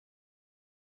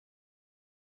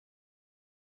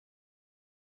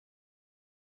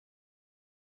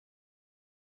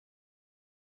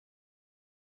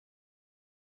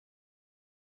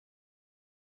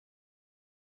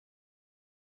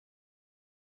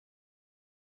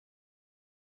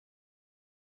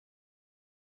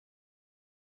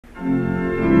Our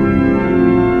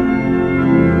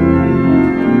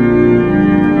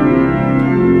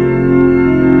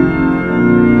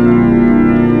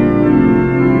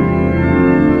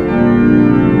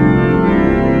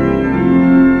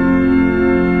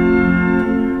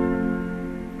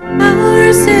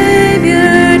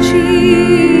Savior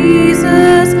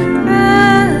Jesus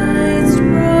Christ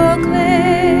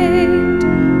proclaimed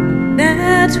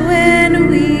that when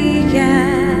we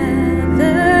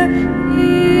gather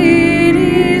in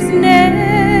His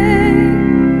name,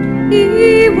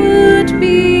 He would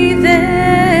be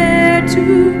there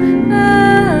to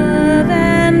love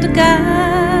and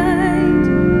guide,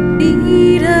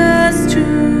 lead us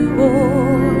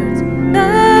towards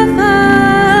the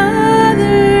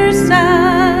Father's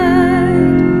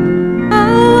side.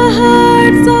 Our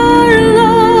hearts are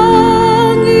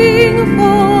longing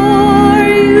for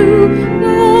You,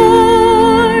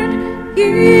 Lord.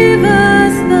 Give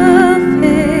us the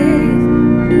faith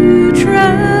to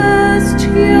trust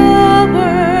Your word.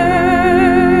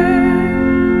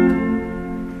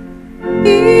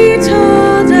 He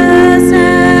told us,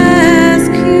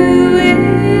 ask, you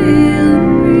will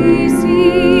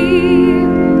receive.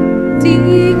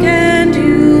 Seek and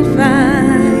you'll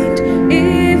find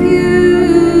if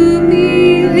you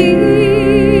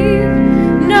believe.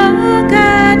 Knock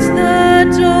at the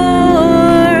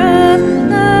door of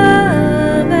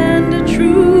love and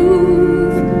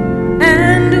truth,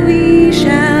 and we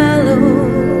shall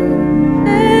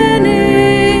open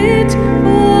it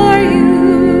for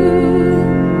you.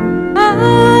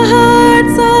 Our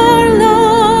hearts are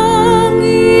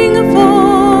longing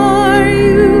for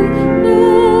You,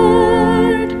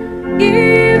 Lord.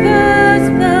 Give us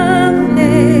the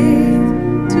faith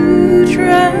to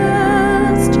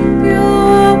trust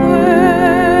Your word.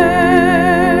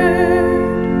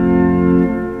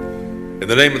 In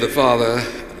the name of the Father,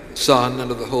 and of the Son, and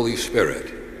of the Holy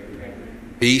Spirit,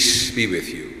 peace be with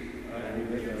you.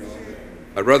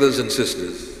 My brothers and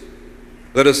sisters,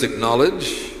 let us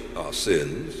acknowledge our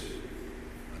sins,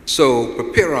 and so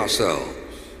prepare ourselves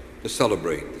to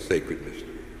celebrate the sacred mystery.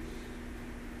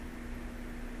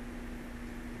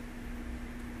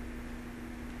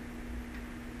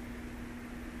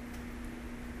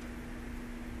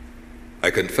 I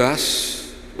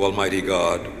confess, to Almighty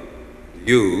God, to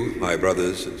you, my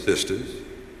brothers and sisters,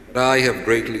 that I have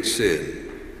greatly sinned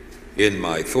in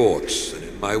my thoughts and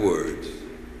in my words,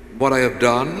 in what I have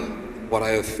done and what I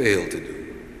have failed to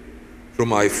do, through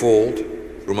my fault,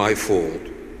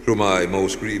 through my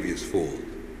most grievous fault.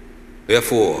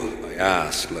 Therefore, I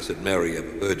ask Blessed Mary,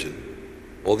 ever Virgin,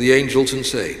 all the angels and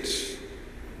saints,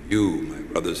 you, my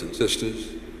brothers and sisters,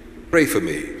 pray for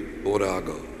me, Lord our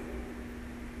God.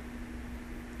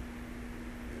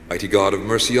 Mighty God, have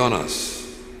mercy on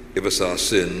us, give us our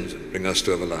sins, and bring us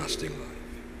to everlasting life.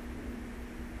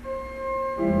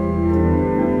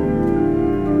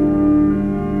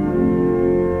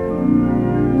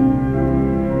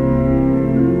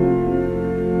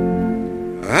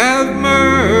 Have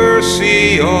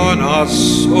mercy on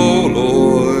us, O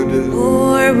Lord.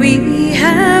 For we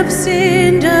have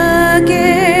sinned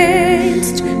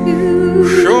against You.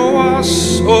 Show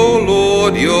us, O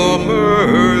Lord, your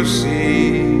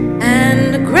mercy.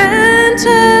 And grant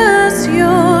us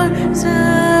Your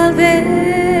salvation.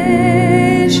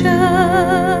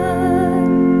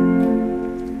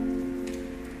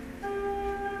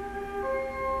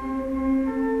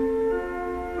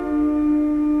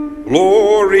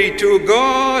 Glory to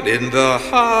God in the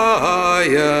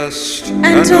highest,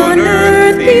 And on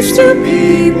earth peace to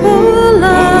people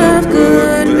of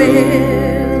good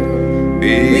will.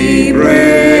 We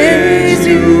praise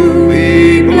You,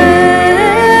 we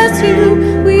bless You,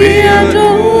 we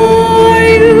adore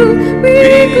You,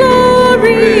 we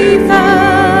glorify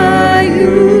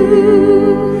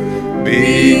You.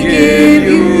 We give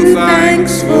You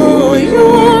thanks for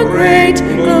Your great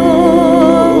glory.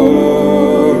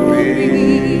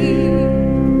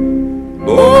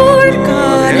 Lord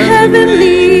God,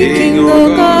 heavenly King,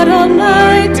 O God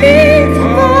Almighty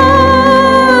Father,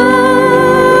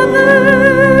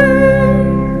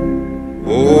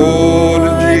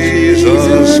 Lord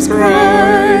Jesus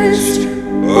Christ,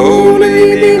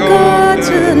 only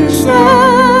begotten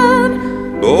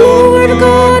Son, Lord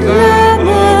God, Lamb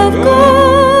of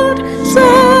God,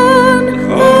 Son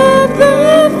of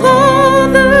the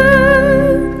Father,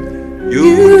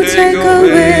 You take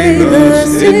away the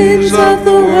sins of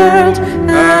the world,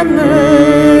 have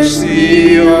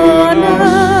mercy on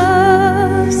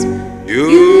us.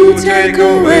 You take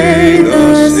away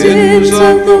the sins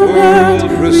of the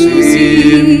world,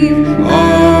 receive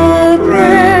our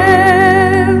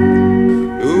prayer.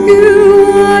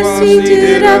 You are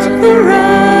seated at the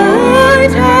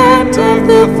right hand of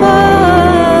the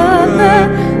Father,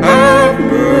 have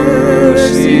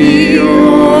mercy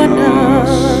on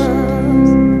us.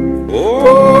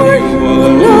 For you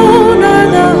alone are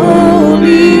the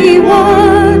Holy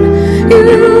One, you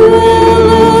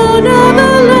alone are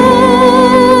the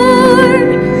Lord,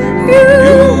 you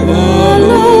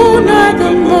alone are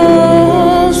the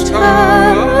Most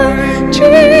High,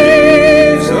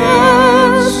 Jesus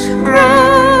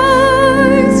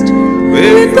Christ,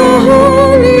 with the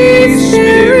Holy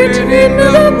Spirit in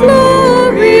the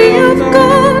glory of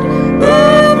God the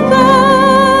Father.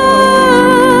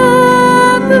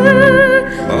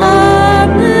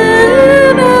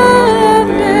 Amen,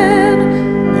 amen,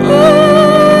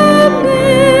 amen.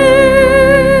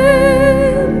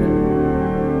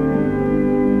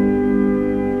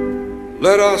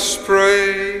 Let us pray.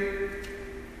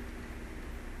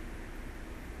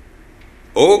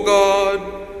 O God,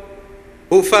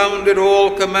 who founded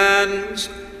all commands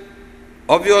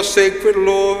of your sacred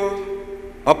law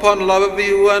upon love of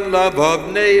you and love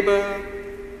of neighbor,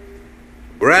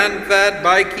 grant that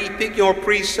by keeping your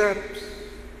precepts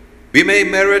we may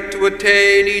merit to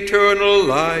attain eternal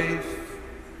life.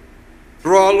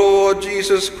 Through our Lord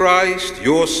Jesus Christ,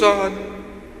 your Son,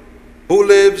 who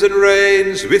lives and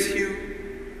reigns with you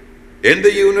in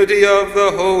the unity of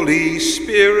the Holy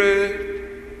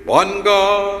Spirit, one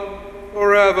God,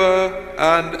 forever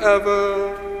and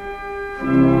ever.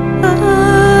 Amen.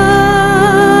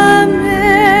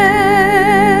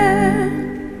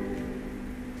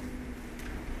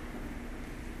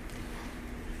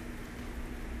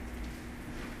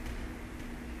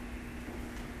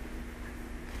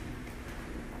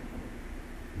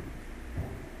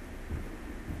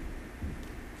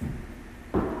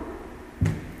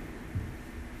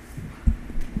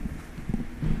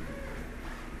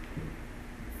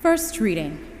 First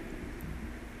reading.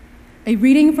 A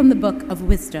reading from the Book of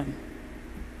Wisdom.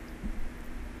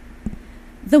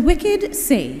 The wicked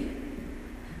say,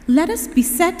 "Let us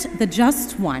beset the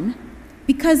just one,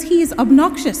 because he is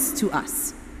obnoxious to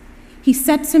us. He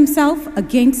sets himself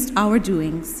against our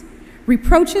doings,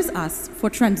 reproaches us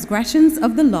for transgressions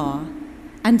of the law,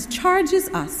 and charges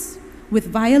us with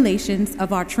violations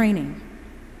of our training.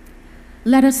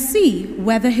 Let us see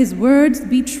whether his words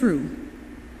be true.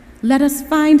 Let us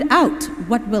find out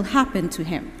what will happen to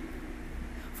him.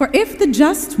 For if the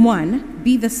just one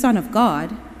be the Son of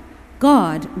God,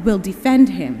 God will defend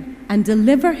him and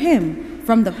deliver him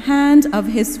from the hand of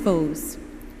his foes.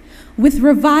 With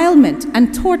revilement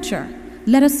and torture,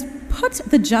 let us put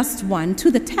the just one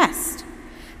to the test,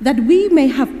 that we may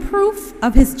have proof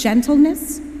of his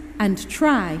gentleness and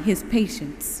try his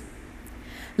patience.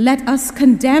 Let us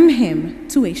condemn him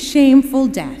to a shameful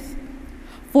death.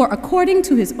 For according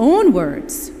to his own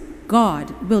words,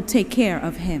 God will take care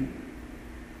of him."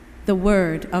 The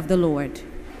word of the Lord.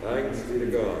 Thanks be to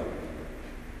God.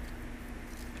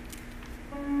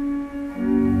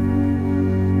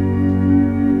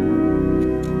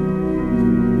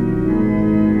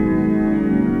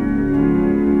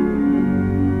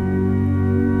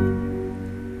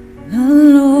 The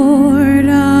Lord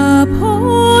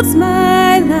upholds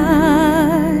my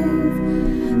life.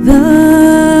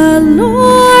 The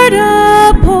Lord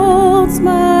upholds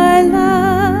my life.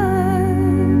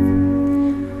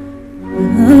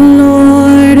 The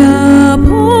Lord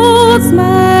upholds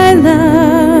my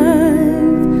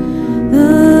life.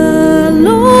 The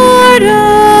Lord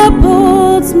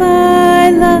upholds my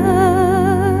life.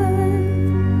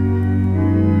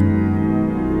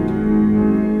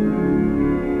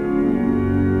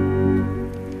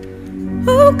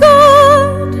 Oh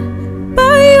God,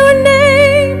 by your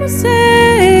name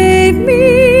save me,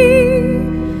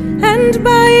 and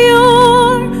by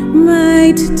your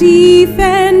might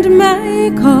defend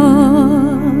my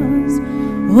cause.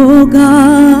 Oh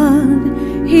God,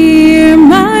 hear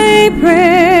my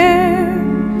prayer,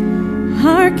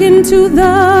 hearken to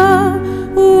the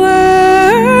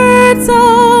words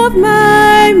of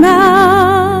my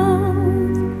mouth.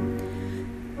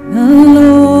 The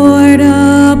Lord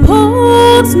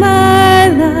upholds my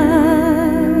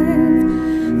life.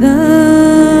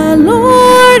 The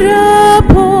Lord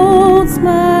upholds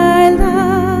my life.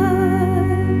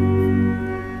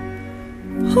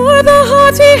 For the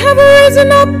haughty have risen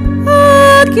up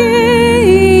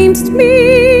against me.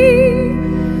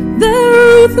 The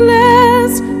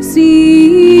ruthless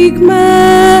seek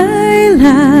my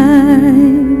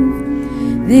life.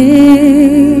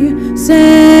 They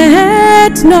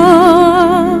set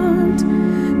not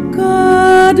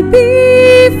God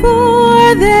before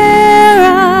their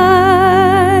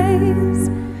eyes.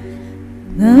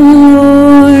 The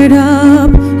Lord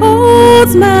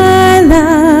upholds my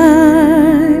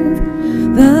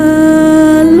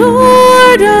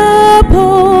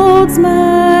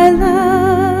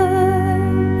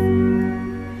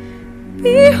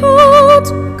Behold,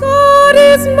 God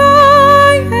is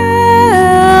my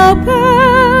helper.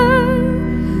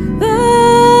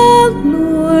 The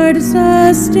Lord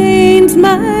sustains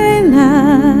my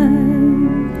life.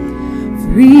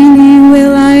 Freely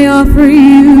will I offer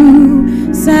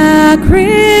you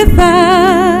sacrifice.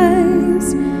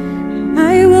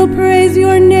 I will praise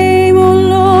your name, O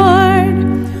Lord,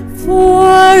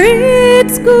 for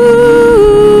its goodness.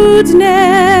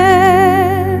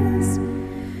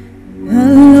 The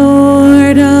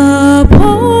Lord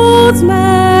upholds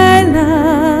my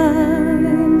life.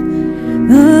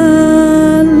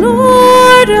 The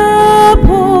Lord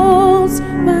upholds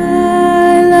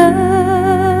my life.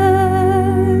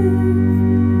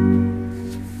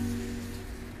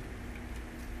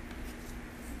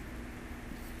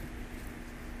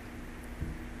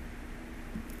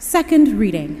 Second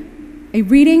reading, a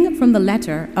reading from the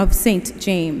letter of St.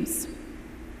 James.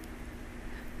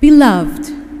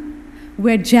 Beloved,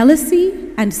 where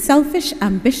jealousy and selfish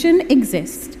ambition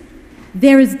exist,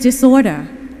 there is disorder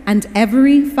and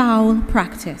every foul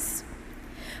practice.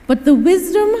 But the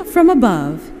wisdom from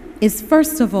above is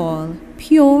first of all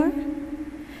pure,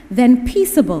 then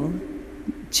peaceable,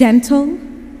 gentle,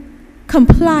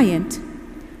 compliant,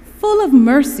 full of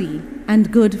mercy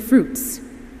and good fruits,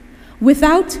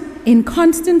 without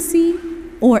inconstancy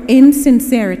or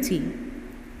insincerity.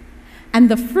 And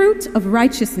the fruit of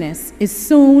righteousness is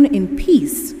sown in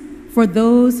peace for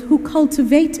those who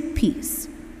cultivate peace.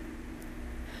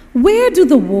 Where do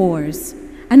the wars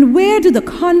and where do the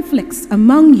conflicts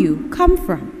among you come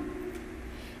from?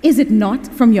 Is it not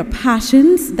from your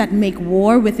passions that make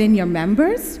war within your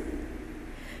members?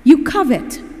 You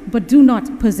covet, but do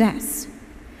not possess.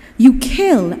 You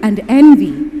kill and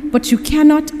envy, but you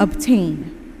cannot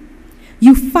obtain.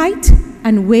 You fight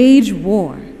and wage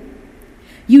war.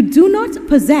 You do not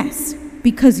possess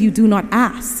because you do not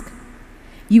ask.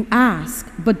 You ask,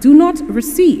 but do not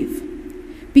receive,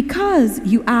 because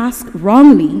you ask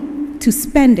wrongly to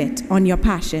spend it on your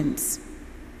passions.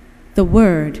 The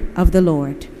word of the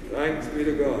Lord. Thanks be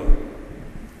to God.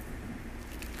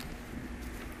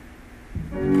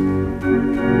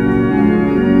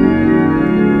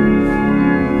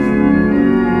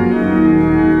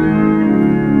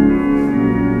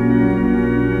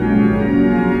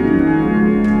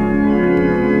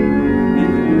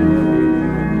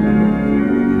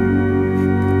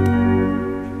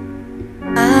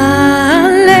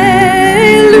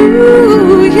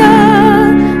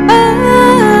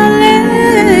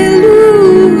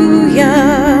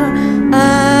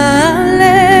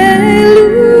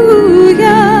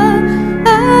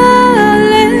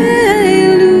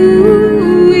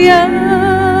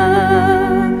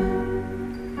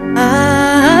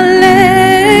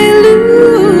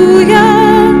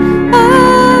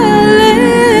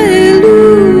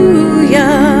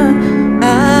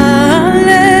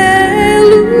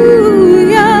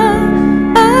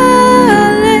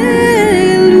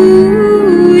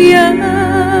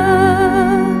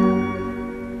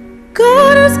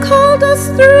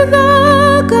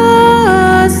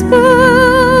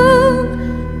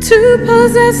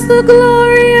 The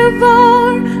glory of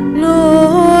our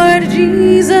Lord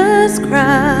Jesus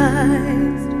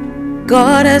Christ.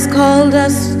 God has called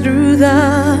us through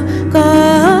the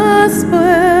gospel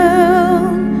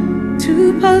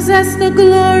to possess the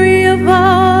glory of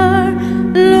our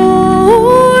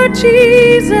Lord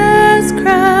Jesus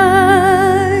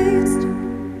Christ.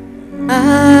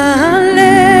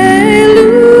 Alleluia,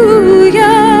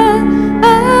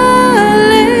 alleluia.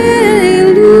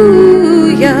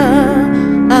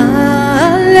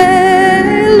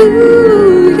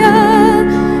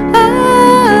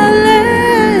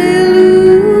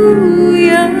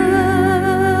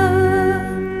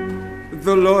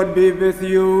 The Lord be with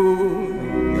you.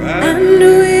 And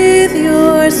with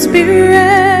your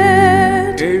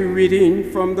spirit. A reading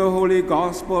from the Holy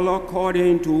Gospel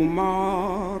according to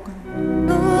Mark.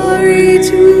 Glory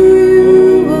to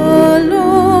you, O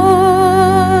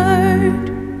Lord.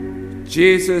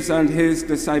 Jesus and his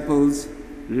disciples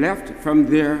left from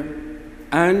there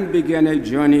and began a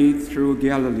journey through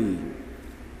Galilee.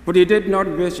 But he did not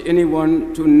wish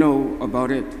anyone to know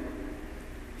about it.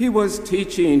 He was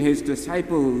teaching his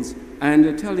disciples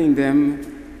and telling them,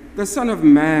 "The Son of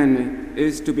Man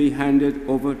is to be handed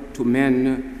over to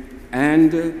men,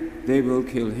 and they will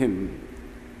kill him.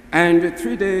 And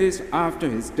 3 days after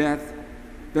his death,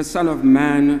 the Son of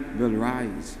Man will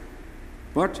rise."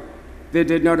 But they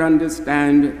did not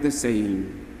understand the saying,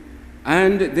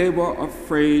 and they were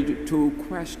afraid to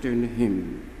question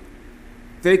him.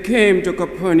 They came to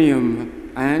Capernaum,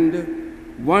 and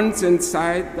once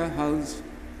inside the house,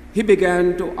 he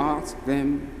began to ask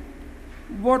them,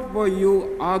 What were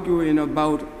you arguing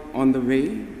about on the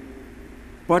way?"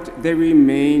 But they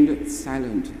remained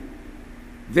silent.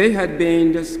 They had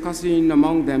been discussing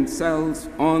among themselves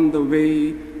on the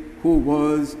way who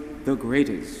was the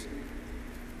greatest.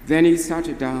 Then he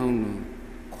sat down,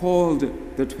 called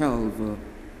the 12,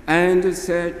 and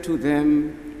said to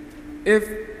them, "If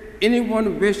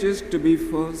anyone wishes to be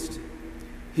first,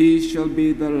 he shall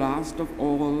be the last of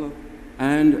all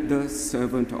and the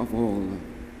servant of all."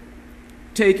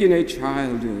 Taking a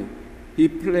child, he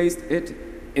placed it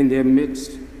in their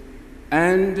midst,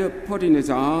 and putting his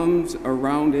arms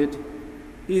around it,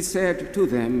 he said to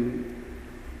them,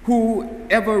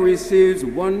 "Whoever receives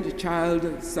one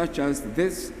child such as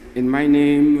this in my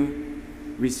name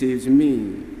receives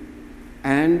me,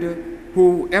 and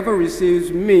whoever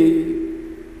receives me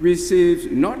receives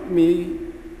not me,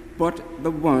 but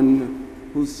the one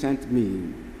who sent me."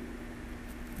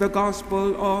 The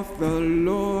Gospel of the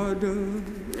Lord.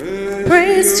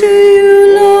 Praise to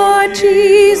you, Lord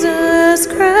Jesus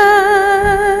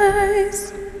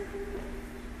Christ.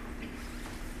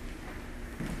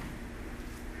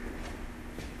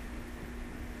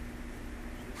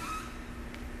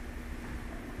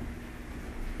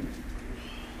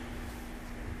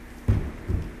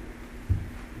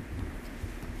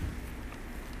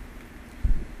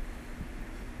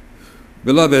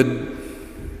 Beloved,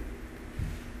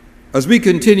 as we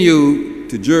continue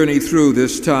to journey through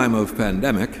this time of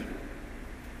pandemic,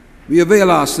 we avail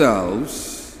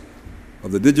ourselves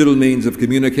of the digital means of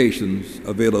communications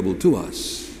available to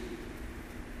us.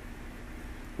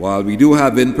 While we do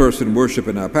have in-person worship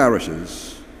in our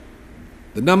parishes,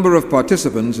 the number of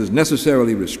participants is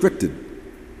necessarily restricted.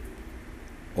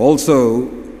 Also,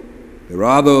 there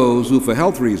are those who, for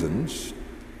health reasons,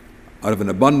 out of an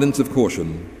abundance of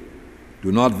caution,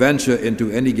 do not venture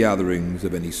into any gatherings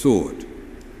of any sort.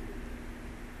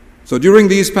 So during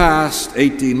these past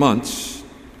 18 months,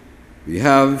 we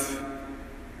have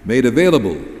made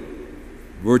available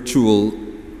virtual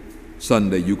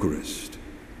Sunday Eucharist.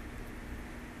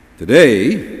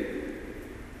 Today,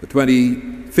 the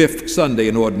 25th Sunday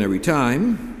in Ordinary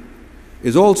Time,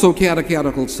 is also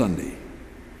Catechetical Sunday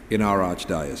in our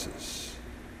Archdiocese.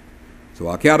 So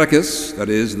our catechists, that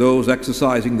is, those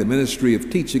exercising the ministry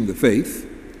of teaching the faith,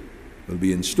 will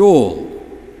be installed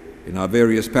in our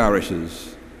various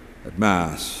parishes at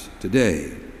Mass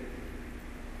today.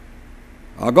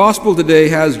 Our Gospel today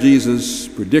has Jesus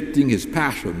predicting his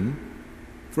passion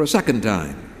for a second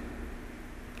time.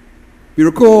 We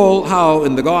recall how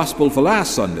in the Gospel for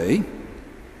last Sunday,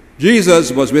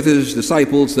 Jesus was with his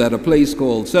disciples at a place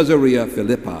called Caesarea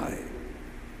Philippi.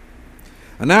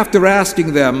 And after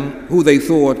asking them who they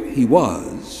thought he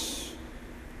was,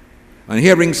 and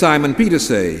hearing Simon Peter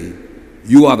say,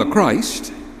 "You are the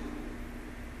Christ,"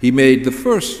 he made the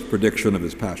first prediction of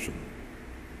his passion.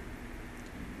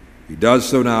 He does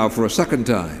so now for a second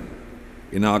time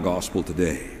in our Gospel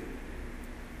today.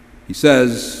 He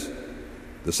says,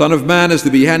 "The Son of Man is to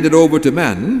be handed over to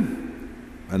men,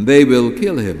 and they will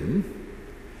kill him,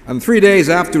 and 3 days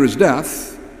after his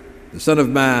death, the Son of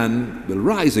Man will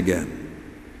rise again."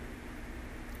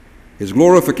 His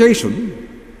glorification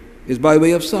is by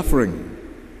way of suffering.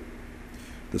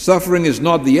 The suffering is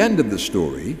not the end of the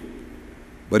story,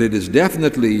 but it is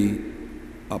definitely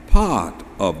a part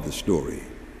of the story.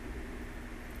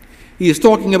 He is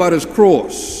talking about his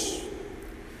cross.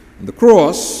 And the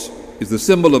cross is the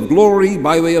symbol of glory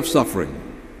by way of suffering.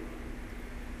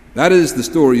 That is the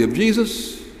story of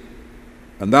Jesus,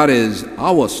 and that is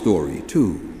our story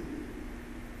too.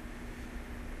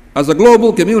 As a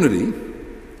global community,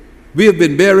 we have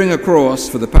been bearing a cross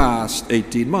for the past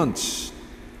 18 months.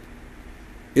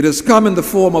 It has come in the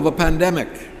form of a pandemic.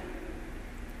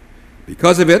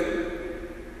 Because of it,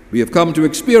 we have come to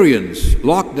experience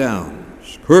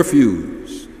lockdowns,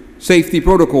 curfews, safety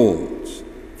protocols,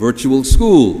 virtual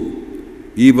school,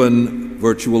 even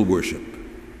virtual worship.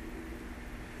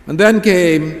 And then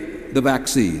came the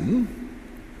vaccine,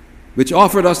 which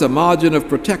offered us a margin of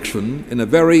protection in a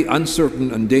very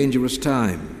uncertain and dangerous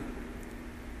time.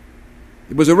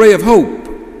 It was a ray of hope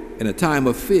in a time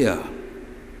of fear,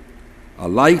 a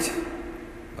light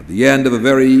at the end of a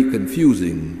very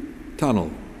confusing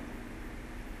tunnel.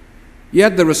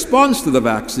 Yet the response to the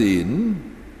vaccine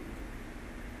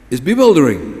is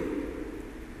bewildering.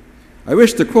 I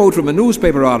wish to quote from a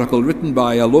newspaper article written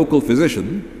by a local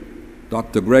physician,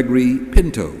 Dr. Gregory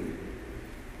Pinder.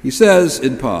 He says,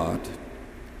 in part,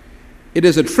 "It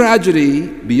is a tragedy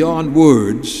beyond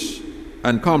words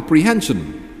and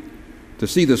comprehension to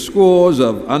see the scores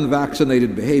of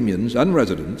unvaccinated Bahamians and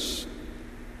residents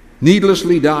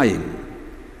needlessly dying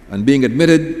and being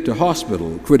admitted to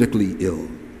hospital critically ill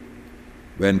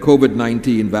when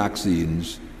COVID-19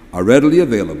 vaccines are readily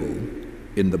available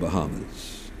in the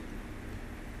Bahamas.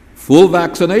 Full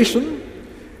vaccination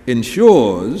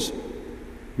ensures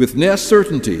with near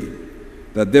certainty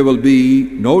that there will be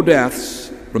no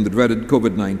deaths from the dreaded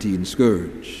COVID-19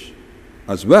 scourge,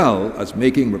 as well as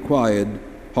making required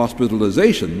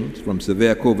hospitalizations from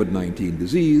severe COVID-19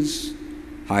 disease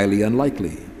highly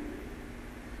unlikely.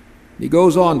 He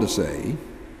goes on to say,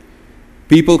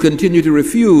 people continue to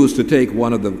refuse to take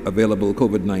one of the available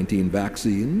COVID-19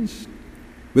 vaccines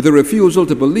with a refusal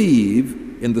to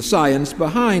believe in the science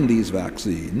behind these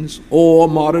vaccines or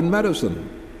modern medicine.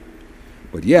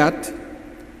 But yet,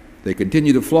 they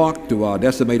continue to flock to our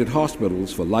decimated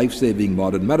hospitals for life-saving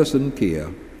modern medicine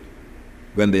care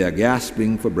when they are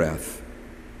gasping for breath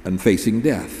and facing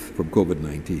death from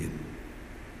COVID-19.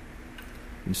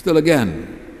 And still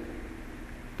again,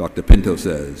 Dr. Pinder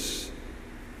says,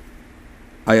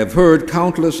 I have heard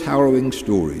countless harrowing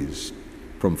stories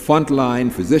from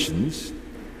frontline physicians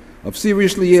of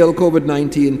seriously ill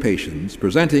COVID-19 patients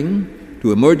presenting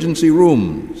to emergency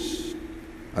rooms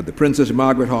at the Princess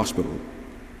Margaret Hospital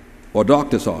or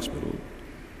Doctors Hospital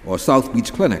or South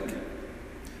Beach Clinic,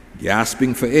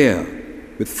 gasping for air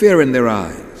with fear in their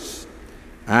eyes,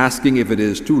 asking if it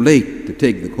is too late to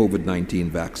take the COVID-19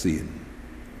 vaccine.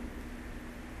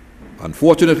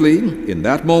 Unfortunately, in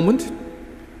that moment,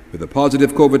 with a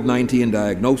positive COVID-19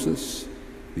 diagnosis,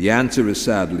 the answer is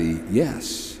sadly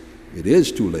yes, it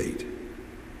is too late.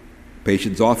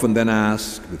 Patients often then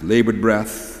ask, with labored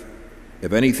breath,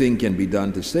 if anything can be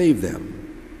done to save them.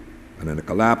 And in a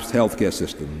collapsed healthcare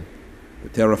system, the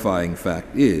terrifying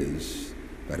fact is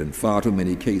that in far too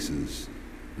many cases,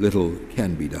 little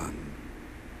can be done.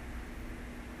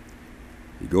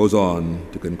 He goes on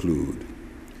to conclude,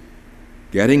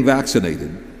 getting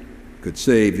vaccinated could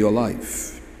save your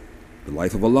life, the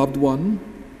life of a loved one,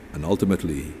 and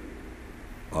ultimately,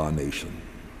 our nation.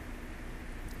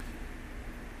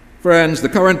 Friends, the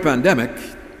current pandemic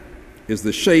is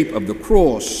the shape of the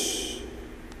cross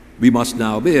we must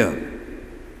now bear.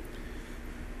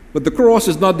 But the cross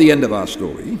is not the end of our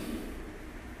story.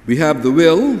 We have the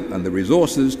will and the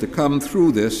resources to come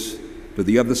through this to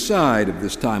the other side of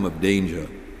this time of danger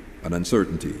and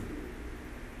uncertainty.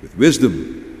 With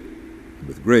wisdom and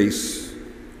with grace,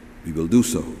 we will do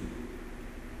so.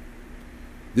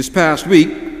 This past week,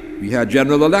 we had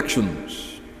general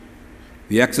elections.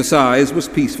 The exercise was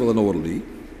peaceful and orderly.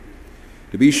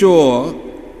 To be sure,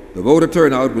 the voter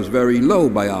turnout was very low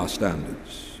by our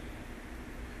standards.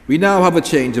 We now have a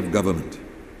change of government.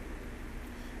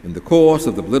 In the course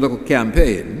of the political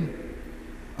campaign,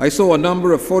 I saw a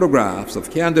number of photographs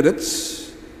of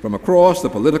candidates from across the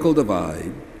political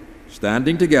divide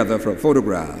standing together for a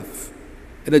photograph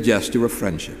in a gesture of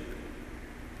friendship.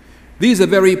 These are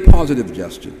very positive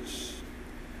gestures.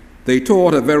 They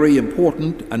taught a very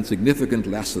important and significant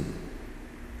lesson.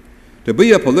 To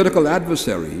be a political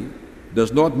adversary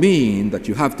does not mean that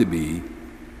you have to be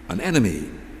an enemy.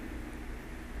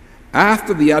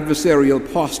 After the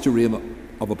adversarial posturing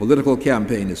of a political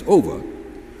campaign is over,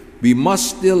 we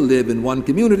must still live in one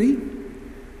community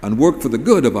and work for the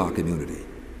good of our community.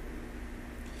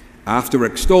 After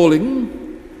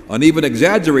extolling and even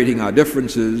exaggerating our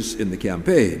differences in the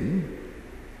campaign,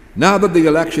 now that the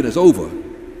election is over,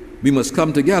 we must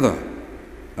come together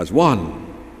as one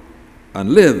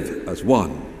and live as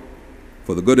one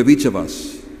for the good of each of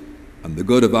us and the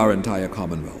good of our entire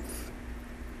Commonwealth.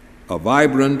 A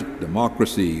vibrant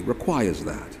democracy requires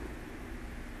that.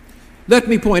 Let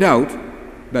me point out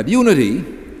that unity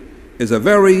is a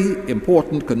very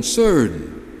important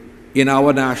concern in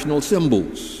our national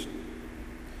symbols.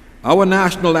 Our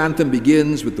national anthem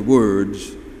begins with the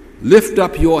words, "Lift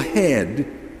up your head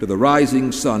to the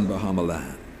rising sun, Bahama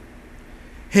land."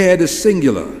 Head is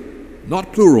singular,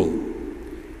 not plural.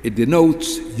 It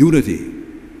denotes unity.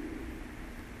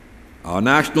 Our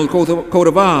national coat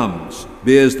of arms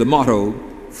bears the motto,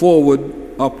 "Forward,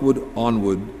 upward,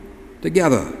 onward,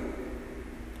 together."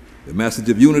 The message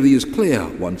of unity is clear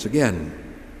once again.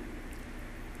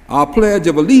 Our Pledge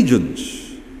of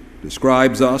Allegiance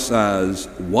describes us as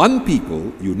one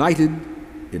people united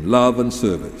in love and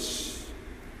service.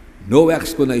 No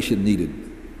explanation needed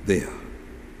there.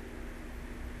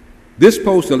 This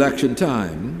post-election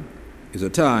time is a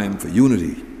time for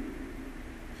unity.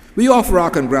 We offer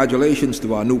our congratulations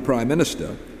to our new Prime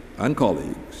Minister and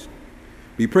colleagues.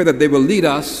 We pray that they will lead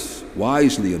us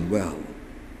wisely and well.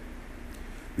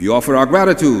 We offer our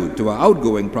gratitude to our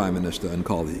outgoing Prime Minister and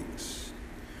colleagues.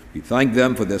 We thank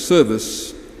them for their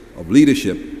service of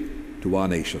leadership to our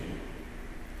nation.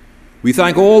 We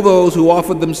thank all those who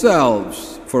offered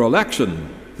themselves for election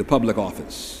to public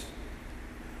office.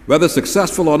 Whether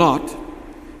successful or not,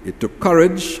 it took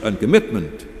courage and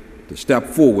commitment to step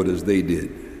forward as they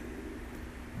did.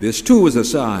 This too is a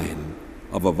sign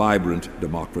of a vibrant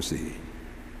democracy.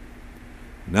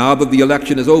 Now that the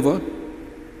election is over,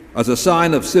 as a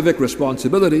sign of civic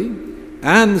responsibility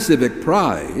and civic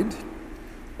pride,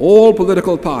 all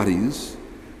political parties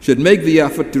should make the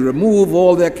effort to remove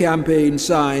all their campaign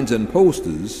signs and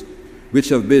posters which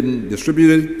have been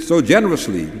distributed so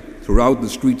generously throughout the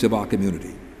streets of our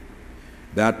community.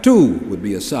 That too would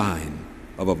be a sign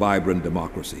of a vibrant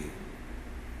democracy.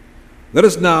 Let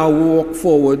us now walk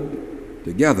forward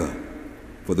together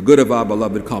for the good of our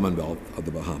beloved Commonwealth of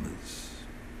the Bahamas.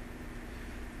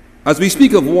 As we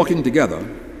speak of walking together,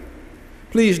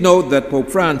 please note that Pope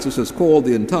Francis has called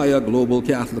the entire global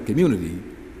Catholic community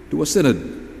to a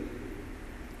synod.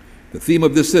 The theme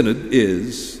of this synod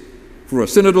is, for a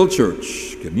synodal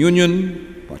church,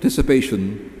 communion,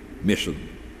 participation, mission.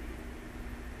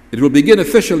 It will begin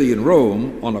officially in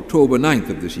Rome on October 9th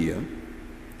of this year,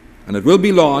 and it will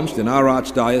be launched in our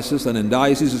archdiocese and in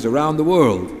dioceses around the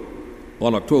world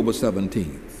on October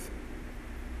 17th.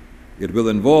 It will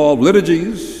involve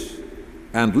liturgies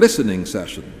and listening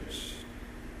sessions.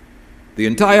 The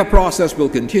entire process will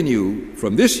continue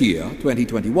from this year,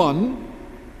 2021,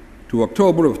 to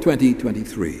October of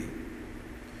 2023.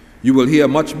 You will hear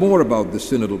much more about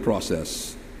this synodal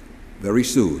process very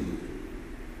soon.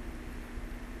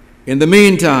 In the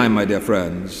meantime, my dear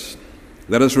friends,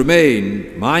 let us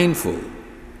remain mindful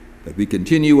that we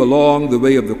continue along the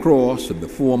way of the cross in the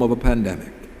form of a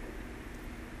pandemic.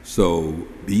 So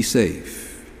be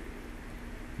safe.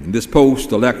 In this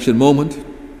post-election moment,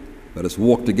 let us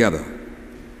walk together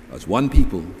as one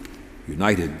people,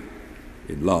 united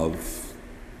in love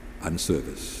and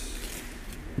service.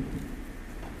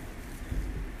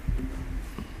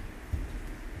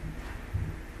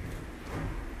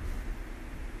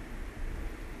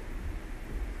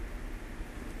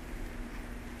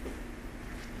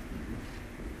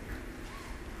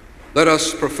 Let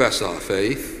us profess our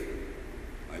faith.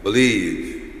 I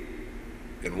believe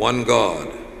in one God,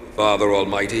 the Father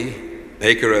Almighty,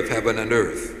 maker of heaven and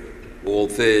earth, all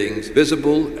things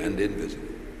visible and invisible.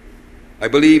 I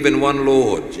believe in one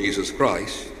Lord, Jesus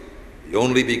Christ, the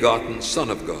only begotten Son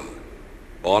of God,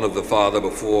 born of the Father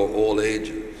before all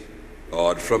ages,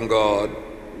 God from God,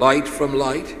 light from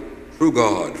light, true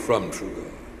God from true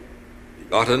God,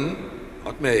 begotten,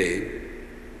 not made,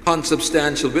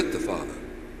 consubstantial with the Father.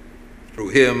 Through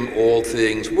him all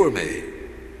things were made.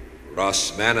 For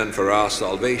us men and for our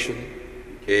salvation,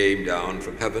 he came down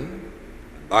from heaven,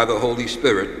 and by the Holy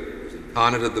Spirit was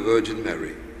incarnate of the Virgin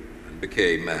Mary, and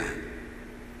became man.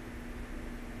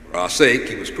 For our sake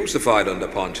he was crucified under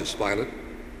Pontius Pilate.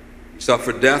 He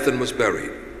suffered death and was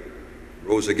buried,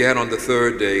 rose again on the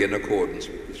third day in accordance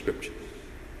with the Scriptures.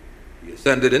 He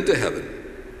ascended into heaven,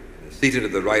 and is seated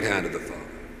at the right hand of the Father.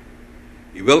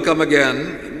 He will come again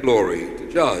in glory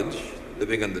to judge the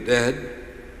living and the dead,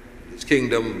 and his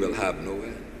kingdom will have no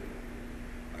end.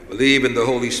 I believe in the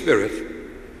Holy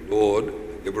Spirit, the Lord,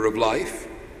 the giver of life,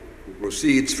 who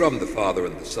proceeds from the Father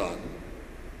and the Son,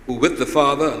 who with the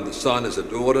Father and the Son is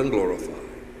adored and glorified,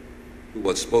 who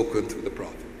was spoken through the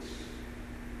prophets.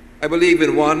 I believe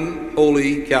in one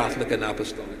holy, Catholic, and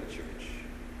apostolic church.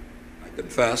 I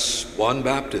confess one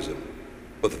baptism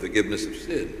for the forgiveness of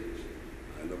sins.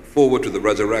 I look forward to the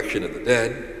resurrection of the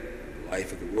dead and the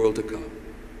life of the world to come.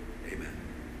 Amen.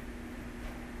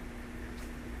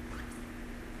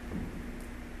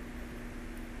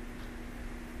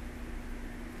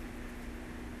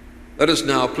 Let us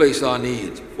now place our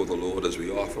needs before the Lord as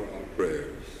we offer our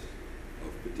prayers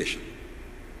of petition.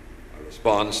 Our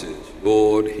response is,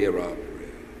 Lord, hear our prayer.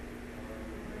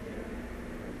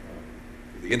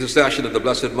 Through the intercession of the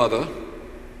Blessed Mother,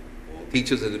 all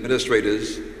teachers and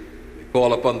administrators may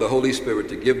call upon the Holy Spirit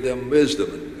to give them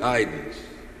wisdom and guidance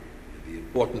in the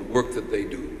important work that they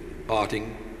do,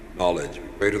 imparting knowledge. We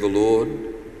pray to the Lord.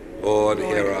 Lord,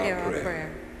 hear our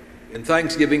prayer. In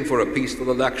thanksgiving for a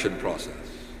peaceful election process,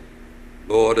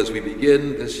 Lord, as we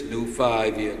begin this new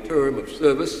 5-year term of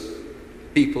service,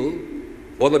 people,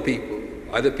 for the people,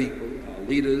 by the people, our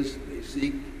leaders may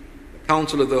seek the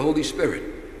counsel of the Holy Spirit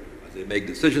as they make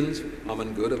decisions for the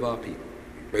common good of our people.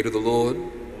 We pray to the Lord.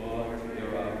 Lord,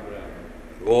 hear our prayer.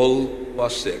 That all who are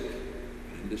sick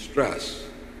and in distress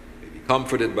may be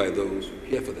comforted by those who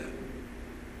care for them,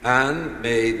 and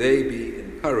may they be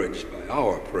encouraged by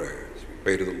our prayers. We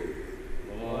pray to the Lord.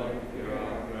 Lord, hear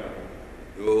our prayer.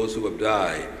 Those who have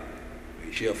died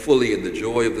may share fully in the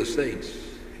joy of the saints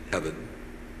in heaven,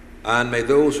 and may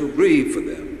those who grieve for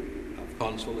them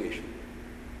consolation.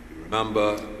 We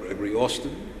remember Gregory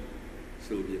Austin,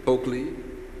 Sylvia Coakley,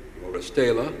 Laura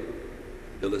Taylor,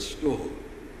 and Dillis Storr.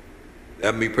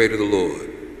 Then we pray to the Lord.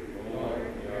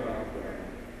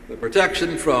 The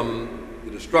protection from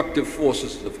the destructive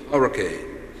forces of hurricanes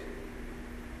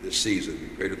this season, we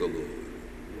pray to the Lord.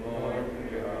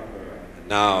 And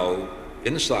now,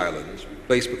 in silence, we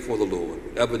place before the Lord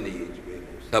whatever needs weigh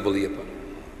most heavily upon our hearts.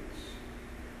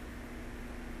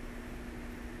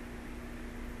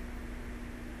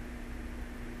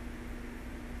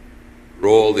 For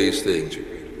all these things, we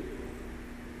pray to the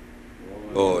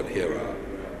Lord. Lord, hear our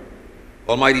prayer.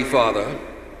 Almighty Father,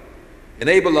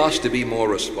 enable us to be more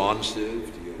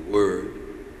responsive to your word,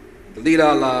 and to lead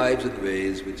our lives in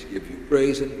ways which give you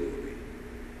praise and glory.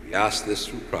 We ask this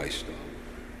through Christ our Lord.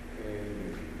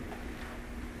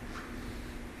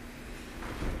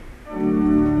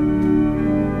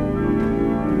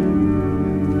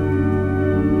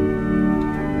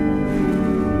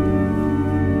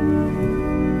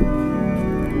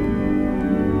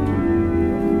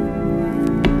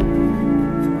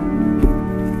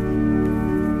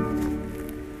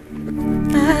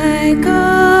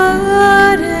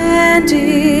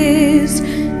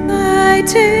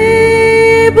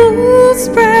 Table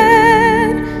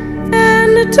spread,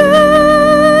 and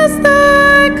does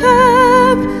thy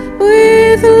cup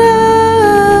with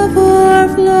love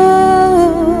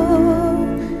o'erflow.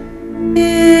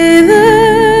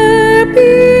 Hither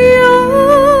be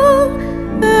all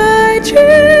thy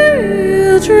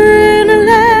children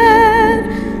led,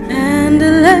 and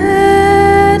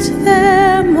let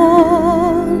them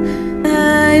all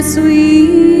thy sweetness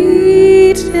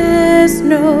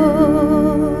know.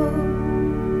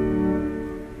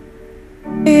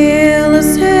 Hail a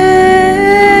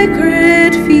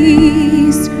sacred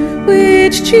feast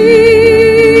which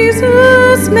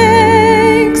Jesus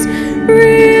makes,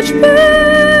 rich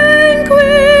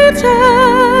banquet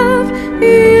of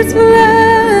his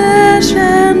flesh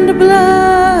and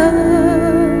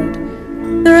blood.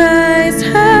 Thrice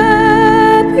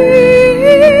happy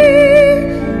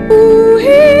who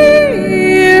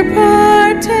here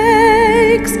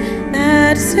partakes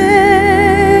that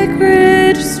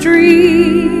sacred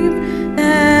stream,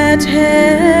 that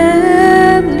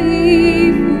heavenly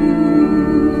food.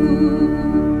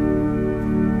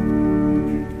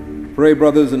 Pray,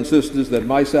 brothers and sisters, that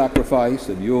my sacrifice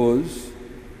and yours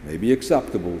may be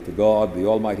acceptable to God, the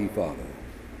Almighty Father.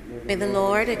 May the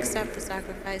Lord accept the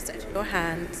sacrifice at your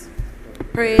hands,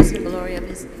 praise and glory of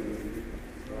his name,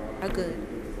 our good,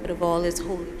 but of all his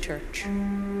holy church.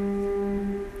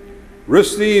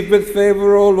 Receive with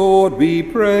favor, O Lord, we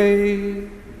pray,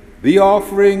 the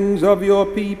offerings of your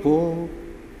people,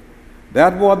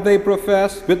 that what they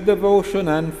profess with devotion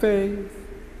and faith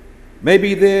may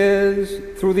be theirs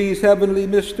through these heavenly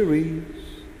mysteries,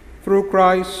 through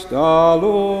Christ our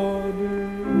Lord.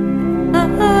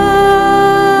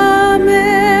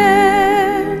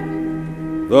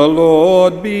 Amen. The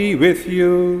Lord be with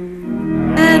you.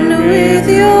 And with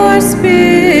your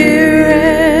spirit.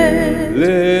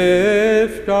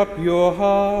 Lift up your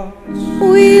hearts.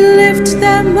 We lift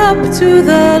them up to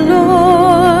the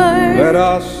Lord. Let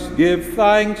us give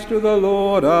thanks to the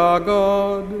Lord our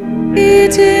God.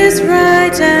 It is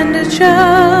right and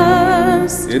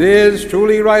just. It is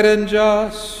truly right and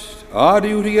just, our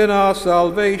duty and our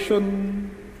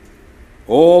salvation,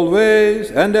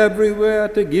 always and everywhere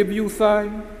to give you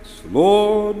thanks,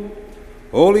 Lord,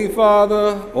 Holy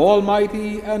Father,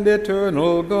 Almighty and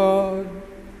eternal God.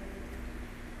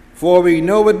 For we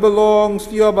know it belongs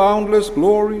to your boundless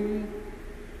glory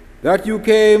that you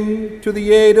came to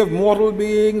the aid of mortal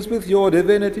beings with your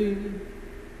divinity,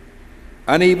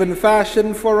 and even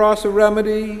fashioned for us a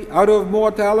remedy out of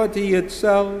mortality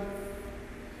itself,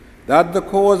 that the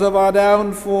cause of our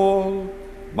downfall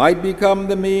might become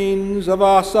the means of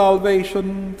our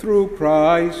salvation through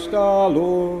Christ our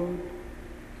Lord.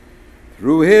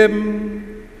 Through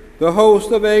him, the host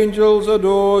of angels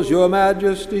adores your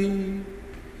majesty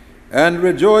and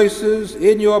rejoices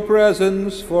in your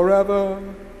presence forever.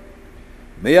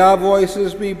 May our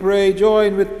voices, we pray,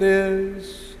 join with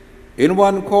theirs in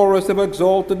one chorus of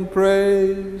exultant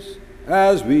praise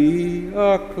as we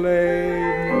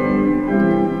acclaim.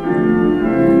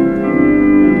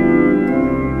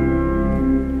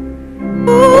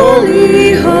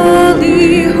 Holy,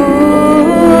 holy,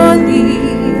 holy,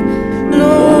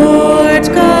 Lord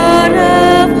God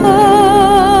of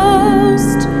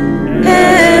hosts,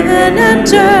 heaven and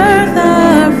earth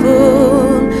are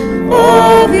full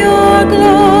of your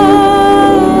glory.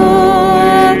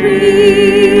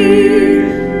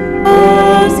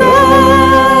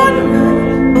 Hosanna,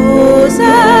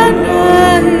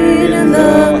 Hosanna in the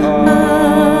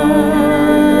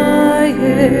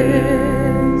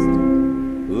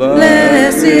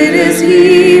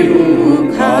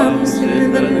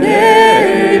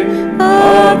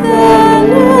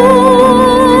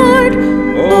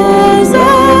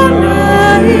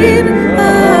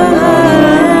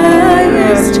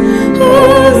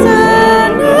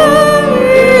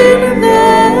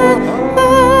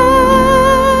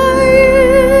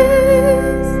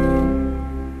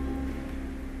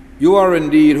are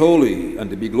indeed holy and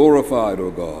to be glorified,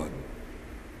 O God,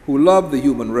 who love the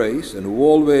human race and who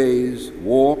always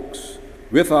walks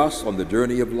with us on the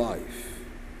journey of life.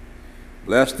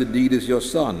 Blessed indeed is your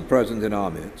Son present in our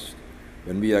midst,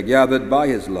 when we are gathered by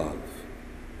his love,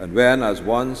 and when, as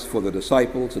once for the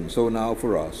disciples and so now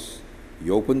for us, he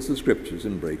opens the Scriptures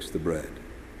and breaks the bread.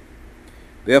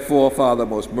 Therefore, Father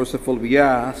most merciful, we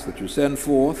ask that you send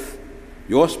forth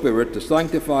your Spirit to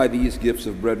sanctify these gifts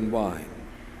of bread and wine,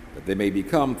 that they may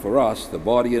become for us the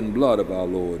body and blood of our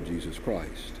Lord Jesus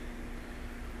Christ.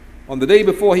 On the day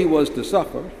before he was to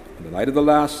suffer, on the night of the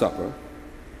Last Supper,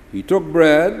 he took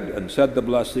bread and said the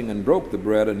blessing and broke the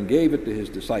bread and gave it to his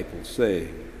disciples,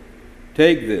 saying,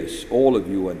 "Take this, all of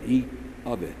you, and eat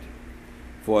of it,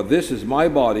 for this is my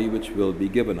body which will be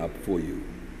given up for you."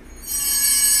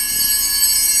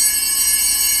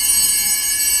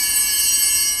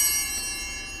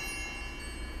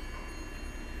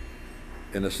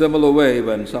 In a similar way,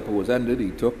 when supper was ended,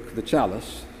 he took the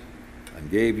chalice and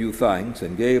gave you thanks,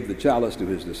 and gave the chalice to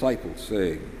his disciples,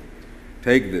 saying,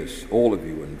 "Take this, all of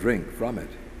you, and drink from it,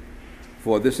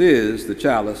 for this is the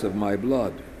chalice of my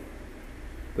blood,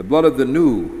 the blood of the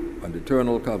new and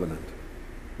eternal covenant,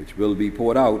 which will be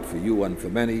poured out for you and for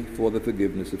many for the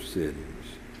forgiveness of sins.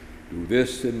 Do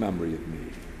this in memory of me."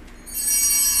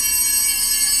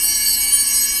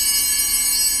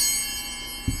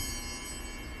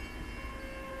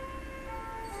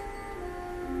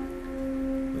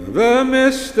 The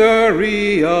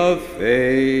mystery of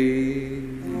faith.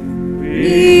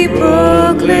 We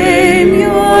proclaim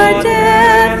your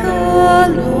death, O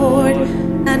Lord,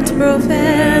 and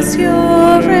profess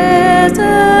your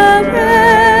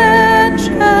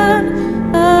resurrection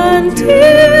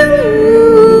until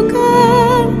you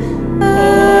come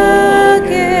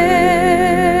again.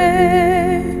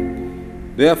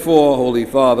 Therefore, Holy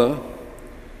Father,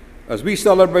 as we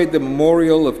celebrate the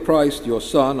memorial of Christ, your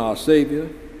Son, our Savior,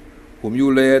 whom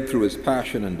you led through his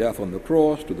passion and death on the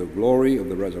cross to the glory of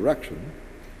the resurrection,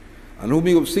 and whom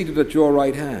you have seated at your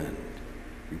right hand,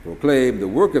 we proclaim the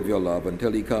work of your love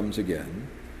until he comes again,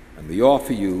 and we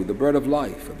offer you the bread of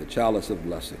life and the chalice of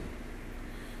blessing.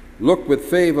 Look with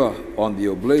favor on the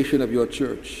oblation of your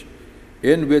church,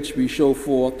 in which we show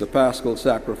forth the paschal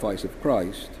sacrifice of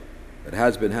Christ that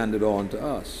has been handed on to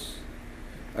us,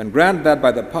 and grant that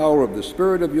by the power of the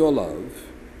Spirit of your love,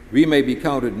 we may be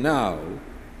counted now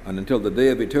and until the day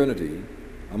of eternity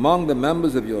among the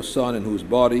members of your Son, in whose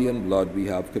body and blood we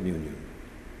have communion.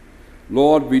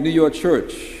 Lord, renew your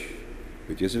church,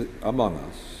 which is among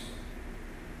us,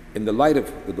 in the light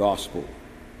of the gospel.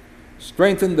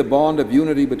 Strengthen the bond of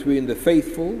unity between the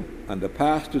faithful and the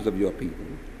pastors of your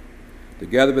people,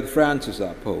 together with Francis,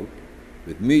 our Pope,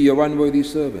 with me, your unworthy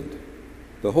servant,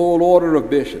 the whole order of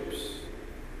bishops,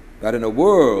 that in a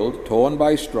world torn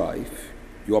by strife,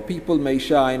 your people may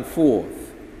shine forth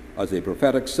as a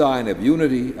prophetic sign of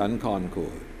unity and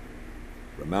concord.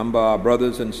 Remember our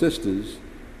brothers and sisters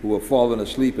who have fallen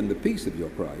asleep in the peace of your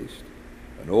Christ,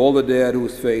 and all the dead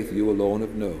whose faith you alone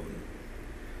have known.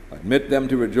 Admit them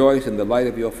to rejoice in the light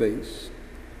of your face,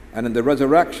 and in the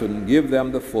resurrection give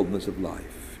them the fullness of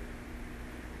life.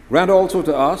 Grant also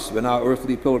to us, when our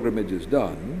earthly pilgrimage is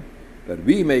done, that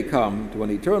we may come to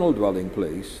an eternal dwelling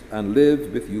place and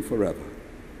live with you forever.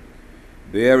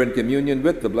 There, in communion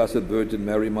with the Blessed Virgin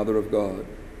Mary, Mother of God,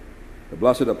 the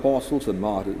blessed apostles and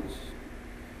martyrs,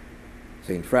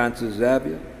 St. Francis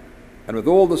Xavier, and with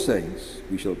all the saints,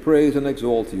 we shall praise and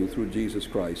exalt you through Jesus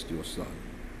Christ, your Son.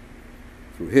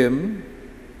 Through him,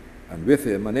 and with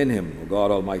him, and in him, O God,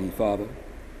 Almighty Father,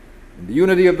 in the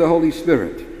unity of the Holy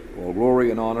Spirit, all glory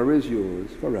and honor is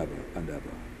yours forever and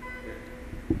ever.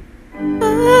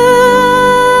 Amen.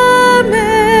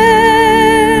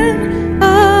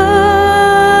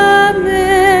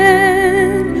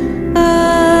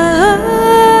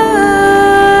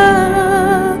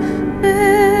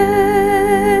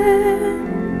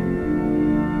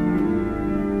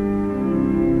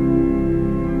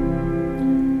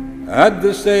 At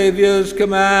the Saviour's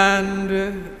command,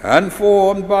 and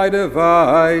formed by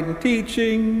divine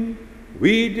teaching,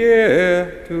 we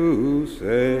dare to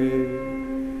say,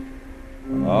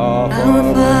 Our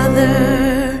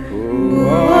Father, who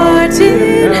art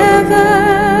in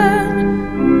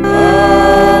heaven,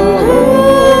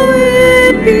 hallowed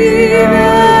be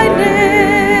thy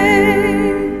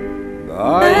name.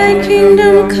 Thy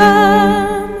kingdom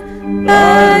come,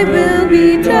 thy will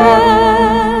be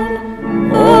done,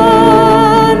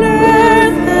 on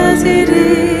earth as it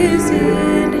is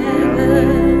in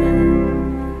heaven.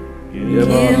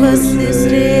 Give us this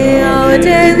day our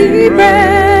daily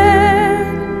bread,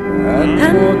 and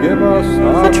forgive us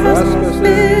our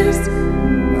trespasses,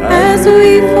 as as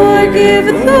we forgive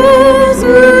those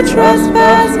who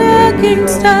trespass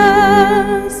against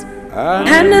us.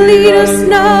 And lead us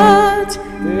not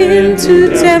into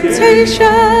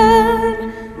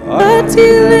temptation, but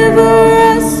deliver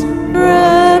us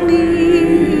from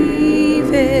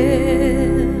evil.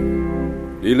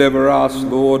 Deliver us,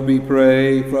 Lord, we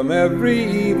pray, from every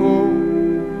evil.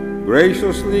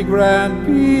 Graciously grant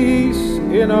peace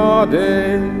in our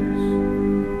days,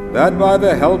 that by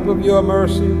the help of your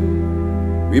mercy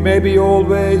we may be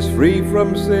always free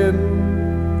from sin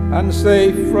and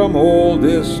safe from all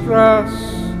distress,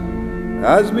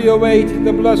 as we await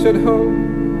the blessed hope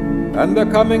and the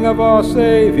coming of our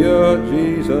Savior,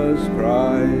 Jesus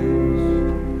Christ.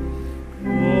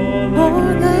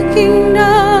 For the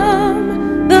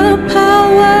kingdom, the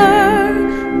power,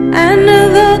 and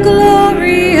the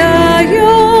glory are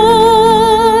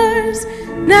yours,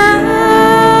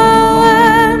 now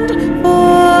and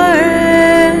forever.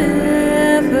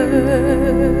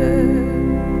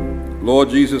 Lord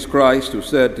Jesus Christ, who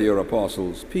said to your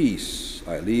apostles, "Peace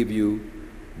I leave you,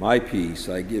 my peace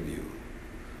I give you,"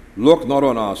 look not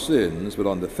on our sins, but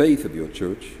on the faith of your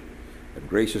church, and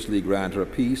graciously grant her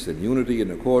peace and unity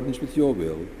in accordance with your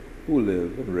will, who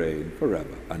live and reign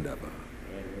forever and ever.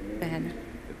 Amen.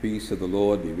 The peace of the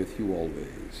Lord be with you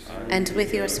always. And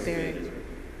with your spirit.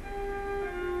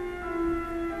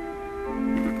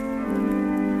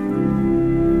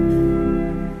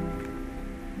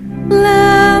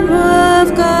 Lamb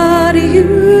of God,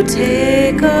 you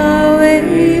take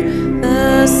away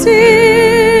the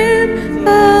sin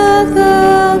of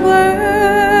the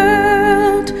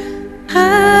world.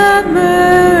 Have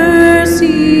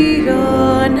mercy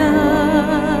on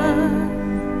us.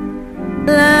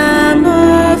 Lamb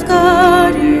of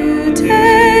God, you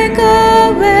take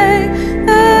away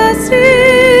the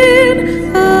sin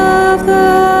of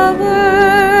the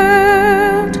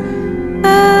world.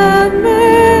 Have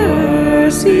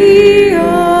mercy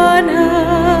on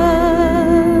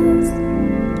us.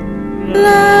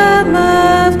 Lamb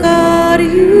of God,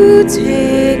 you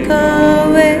take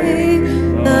away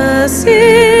the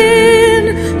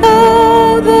sin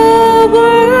of the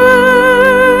world.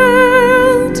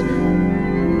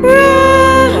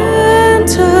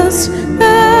 Grant us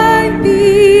thy peace.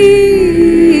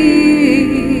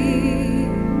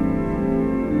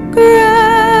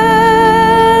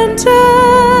 Grant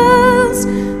us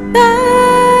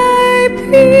thy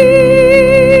peace.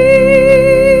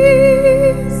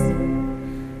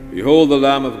 Behold the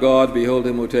Lamb of God, behold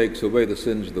him who takes away the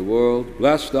sins of the world.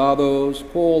 Blessed are those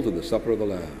called to the supper of the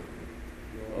Lamb.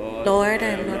 Lord, I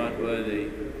am not worthy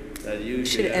that you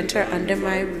should enter under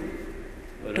my roof,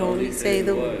 but only say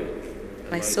the word,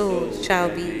 my soul shall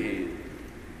be healed.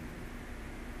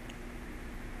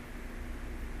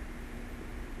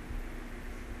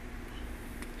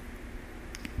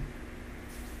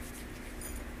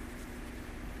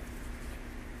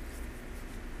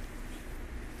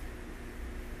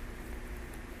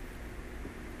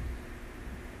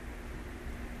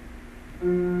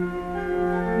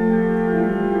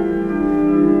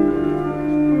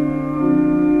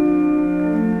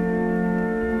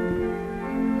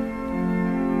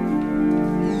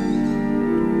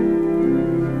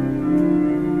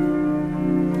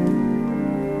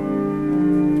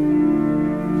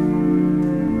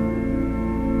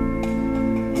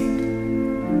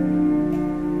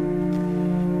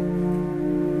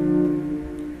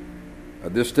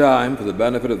 At this time, for the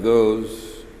benefit of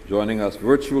those joining us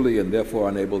virtually and therefore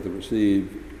unable to receive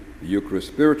the Eucharist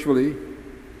spiritually,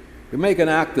 we make an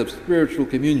act of spiritual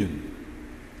communion,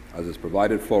 as is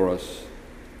provided for us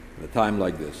at a time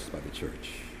like this by the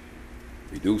Church.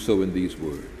 We do so in these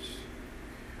words.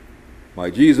 My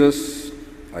Jesus,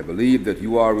 I believe that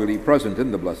you are really present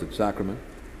in the Blessed Sacrament.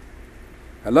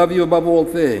 I love you above all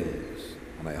things,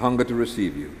 and I hunger to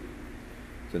receive you.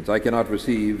 Since I cannot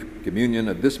receive communion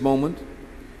at this moment,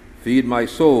 feed my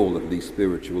soul at least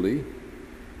spiritually,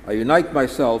 I unite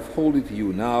myself wholly to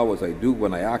you now as I do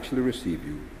when I actually receive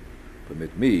you.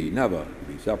 Permit me never to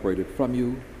be separated from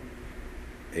you.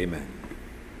 Amen.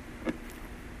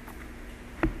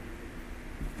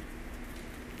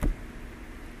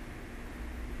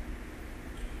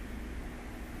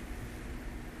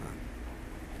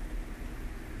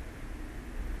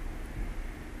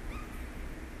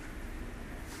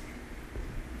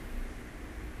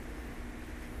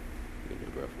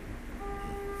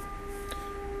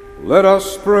 Let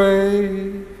us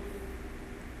pray.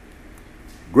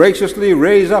 Graciously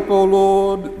raise up, O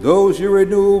Lord, those you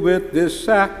renew with this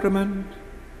sacrament,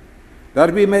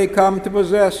 that we may come to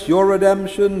possess your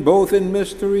redemption both in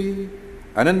mystery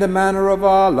and in the manner of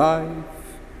our life,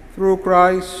 through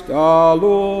Christ our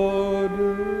Lord.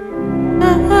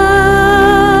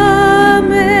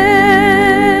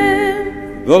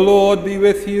 Amen. The Lord be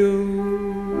with you.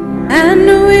 And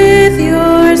with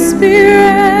your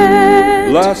spirit.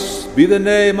 Blessed be the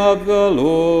name of the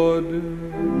Lord.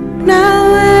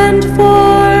 Now and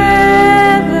forever.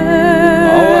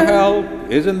 Our help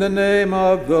is in the name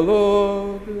of the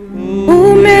Lord,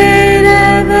 who made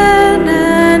heaven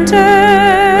and earth.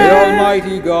 May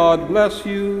Almighty God bless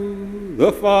you,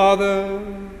 the Father,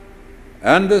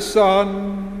 and the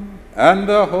Son, and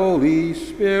the Holy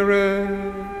Spirit.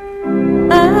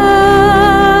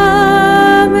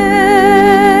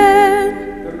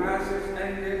 Amen. The Mass is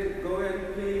ended. Go in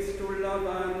peace to love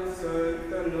and serve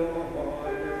the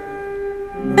Lord.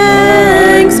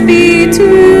 Thanks be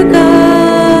to God.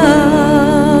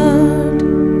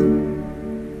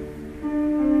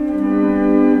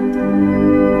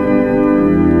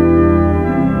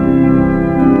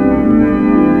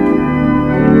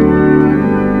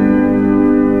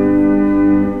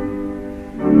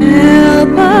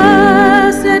 Help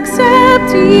us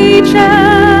accept each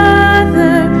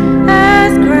other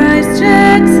as Christ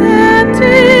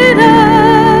accepted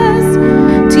us.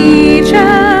 Teach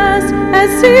us as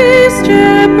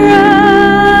sisters